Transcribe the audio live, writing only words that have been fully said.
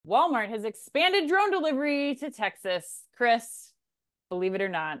Walmart has expanded drone delivery to Texas. Chris, believe it or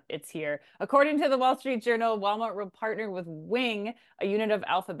not, it's here. According to the Wall Street Journal, Walmart will partner with Wing, a unit of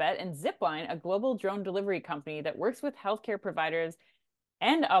Alphabet, and Zipline, a global drone delivery company that works with healthcare providers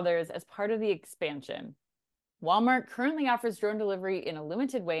and others as part of the expansion. Walmart currently offers drone delivery in a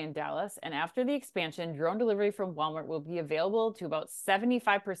limited way in Dallas, and after the expansion, drone delivery from Walmart will be available to about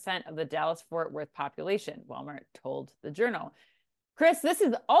 75% of the Dallas-Fort Worth population, Walmart told the Journal. Chris, this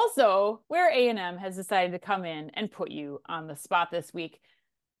is also where A&M has decided to come in and put you on the spot this week.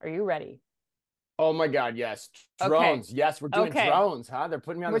 Are you ready? Oh my God, yes. Okay. Drones. Yes, we're doing Okay. drones, huh? They're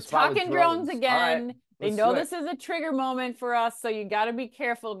putting me on We're the spot with talking drones drones. All right, again. They let's know do it. this is a trigger moment for us, so you got to be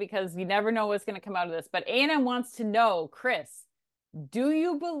careful because you never know what's going to come out of this. But A&M wants to know, Chris, do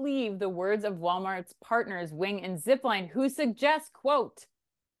you believe the words of Walmart's partners, Wing and Zipline, who suggest, quote,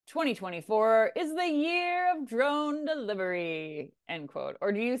 2024 is the year of drone delivery, end quote?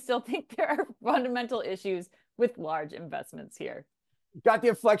 Or do you still think there are fundamental issues with large investments here? Got the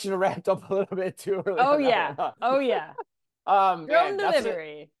inflection ramped up a little bit too early Oh, on that yeah. one. Huh? Oh, yeah. Drone Man, that's a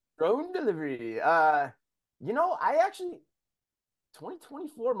delivery. drone delivery. I actually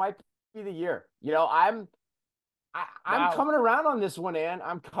 2024 might be the year. I'm Wow. coming around on this one, Ann.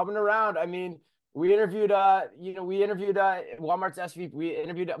 I'm coming around. I mean, we interviewed Walmart's SVP. We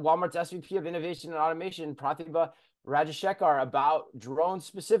interviewed Walmart's SVP of Innovation and Automation, Pratibha Rajashekar, about drones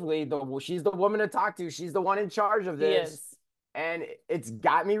specifically. She's the woman to talk to. She's the one in charge of He this. is. And it's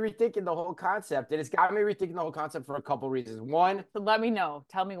got me rethinking the whole concept. And it's got me rethinking the whole concept for a couple of reasons. One, So let me know.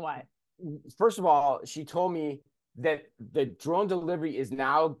 Tell me why. first of all, she told me that the drone delivery is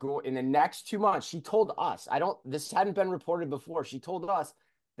now going in the next 2 months. She told us, this hadn't been reported before. She told us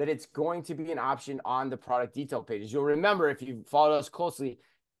that it's going to be an option on the product detail pages. You'll remember if you followed us closely,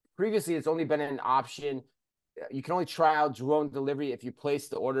 previously it's only been an option. You can only try out drone delivery if you place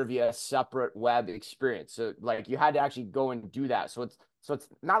the order via a separate web experience. So like you had to actually go and do that. So it's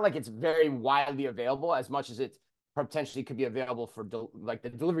not like it's very widely available as much as it's potentially could be available for like the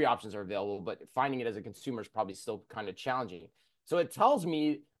delivery options are available, but finding it as a consumer is probably still kind of challenging. So it tells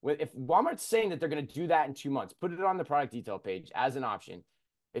me if Walmart's saying that they're going to do that in 2 months, put it on the product detail page as an option,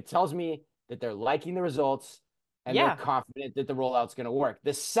 it tells me that they're liking the results and they're Yeah. confident that the rollout's going to work.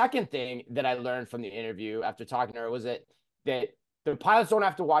 The second thing that I learned from the interview after talking to her was that the pilots don't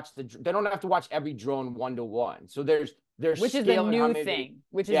have to watch every drone one-to-one. So there's Which is a scale in how new many thing.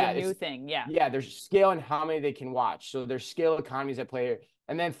 Which is a yeah, new it's thing. Yeah. yeah, there's scale in how many they can watch. So there's scale economies at play here.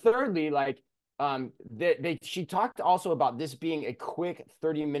 And then thirdly, like she talked also about this being a quick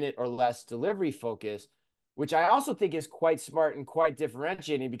 30-minute or less delivery focus, which I also think is quite smart and quite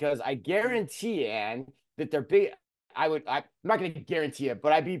differentiating because I guarantee, Anne, that they're big. I'm not going to guarantee it,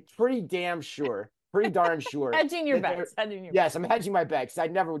 but I'd be pretty damn sure, pretty darn sure Hedging your that they're, bets. Hedging your yes, bets. I'm hedging my bet because I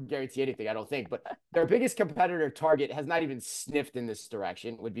never would guarantee anything, I don't think. But their biggest competitor, Target, has not even sniffed in this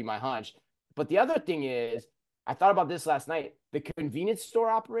direction, would be my hunch. But the other thing is, I thought about this last night. The convenience store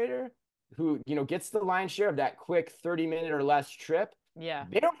operator who, gets the lion's share of that quick 30-minute or less trip, Yeah.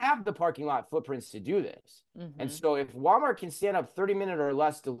 they don't have the parking lot footprints to do this. And Mm-hmm. so if Walmart can stand up 30-minute or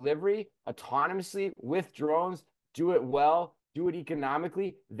less delivery autonomously with drones, do it well, do it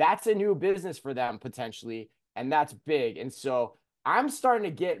economically, that's a new business for them potentially. And that's big. And so I'm starting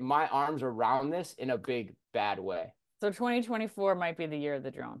to get my arms around this in a big, bad way. So 2024 might be the year of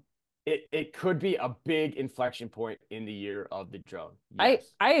the drone. It could be a big inflection point in the year of the drone. I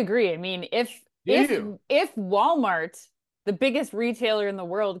Yes. I agree. I mean, if Do you? if Walmart, the biggest retailer in the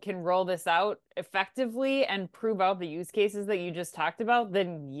world, can roll this out effectively and prove out the use cases that you just talked about,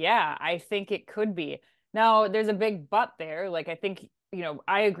 then yeah, I think it could be. Now, there's a big but there. Like I think,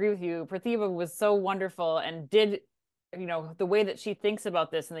 I agree with you. Pratibha was so wonderful and did, the way that she thinks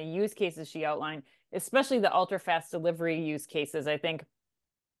about this and the use cases she outlined, especially the ultra fast delivery use cases, I think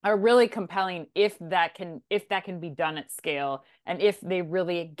are really compelling if that can be done at scale and if they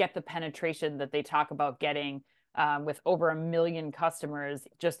really get the penetration that they talk about getting with over 1 million customers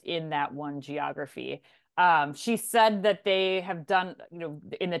just in that one geography. She said that they have done,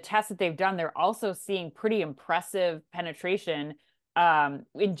 in the tests that they've done, they're also seeing pretty impressive penetration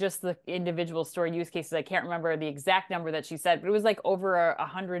in just the individual store use cases. I can't remember the exact number that she said, but it was like over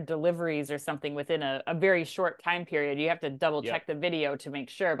 100 deliveries or something within a very short time period. You have to double Yep. check the video to make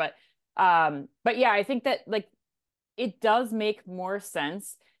sure. But yeah, I think that like it does make more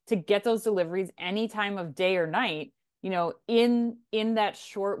sense to get those deliveries any time of day or night, in that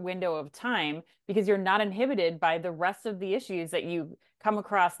short window of time, because you're not inhibited by the rest of the issues that you come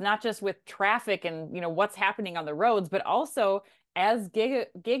across, not just with traffic and what's happening on the roads, but also as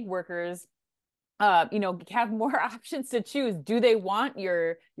gig workers have more options to choose. Do they want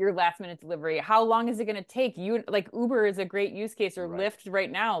your last minute delivery? How long is it going to take? You like Uber is a great use case, or Right. Lyft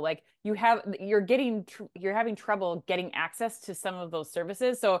right now. Like you're having trouble getting access to some of those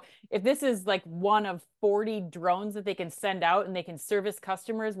services. So if this is like one of 40 drones that they can send out and they can service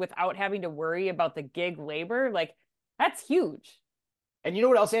customers without having to worry about the gig labor, like that's huge. And you know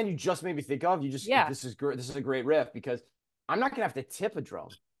what else, Ann, you just made me think of? Yeah, This is great. This is a great riff because I'm not gonna have to tip a drone.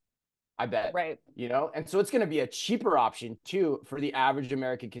 I bet, right. and so it's going to be a cheaper option too for the average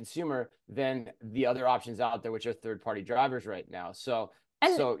American consumer than the other options out there, which are third party drivers right now. So,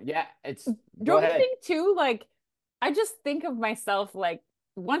 And yeah, it's go don't you ahead. think too, like, I just think of myself like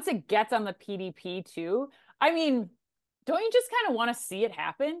once it gets on the PDP too, I mean, don't you just kind of want to see it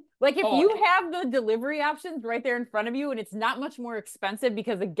happen? Like if Oh, you have the delivery options right there in front of you and it's not much more expensive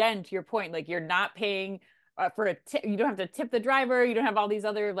because again, to your point, like you're not paying for a tip, you don't have to tip the driver, you don't have all these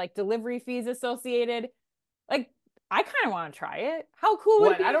other like delivery fees associated. Like I kind of want to try it. How cool would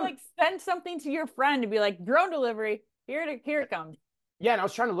well, it be I to don't. like send something to your friend and be like drone delivery, here it comes. Yeah, and I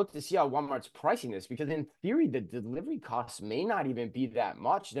was trying to look to see how Walmart's pricing this because in theory, the delivery costs may not even be that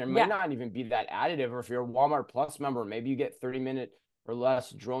much. There may Yeah. not even be that additive. Or if you're a Walmart Plus member, maybe you get 30-minute or less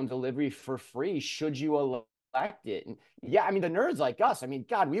drone delivery for free should you elect it. And yeah, I mean, the nerds like us, I mean,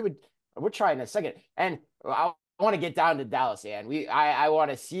 God, we're trying in a second. And I want to get down to Dallas, and I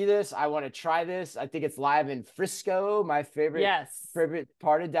want to see this. I want to try this. I think it's live in Frisco, my Yes. favorite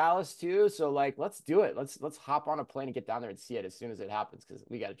part of Dallas too. So like, let's do it. Let's hop on a plane and get down there and see it as soon as it happens because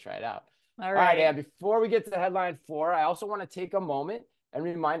we got to try it out. All All right, right. and before we get to headline four, I also want to take a moment and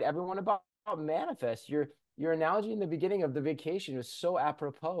remind everyone about Manifest. Your analogy in the beginning of the vacation was so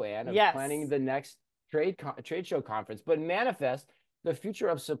apropos, Anne, of planning Yes. the next trade show conference. But Manifest, the Future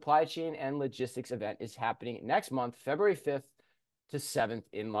of Supply Chain and Logistics event, is happening next month, February 5th to 7th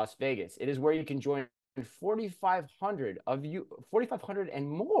in Las Vegas. It is where you can join 4,500 and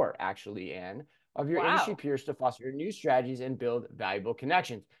more, actually, Anne, of your industry Wow. peers to foster new strategies and build valuable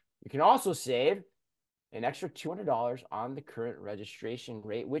connections. You can also save an extra $200 on the current registration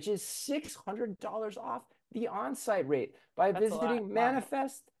rate, which is $600 off the on-site rate by That's a lot. visiting Wow.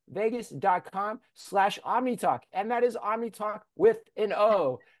 manifestvegas.com/OmniTalk. And that is OmniTalk with an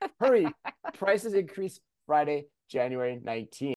O. Hurry, prices increase Friday, January 19th.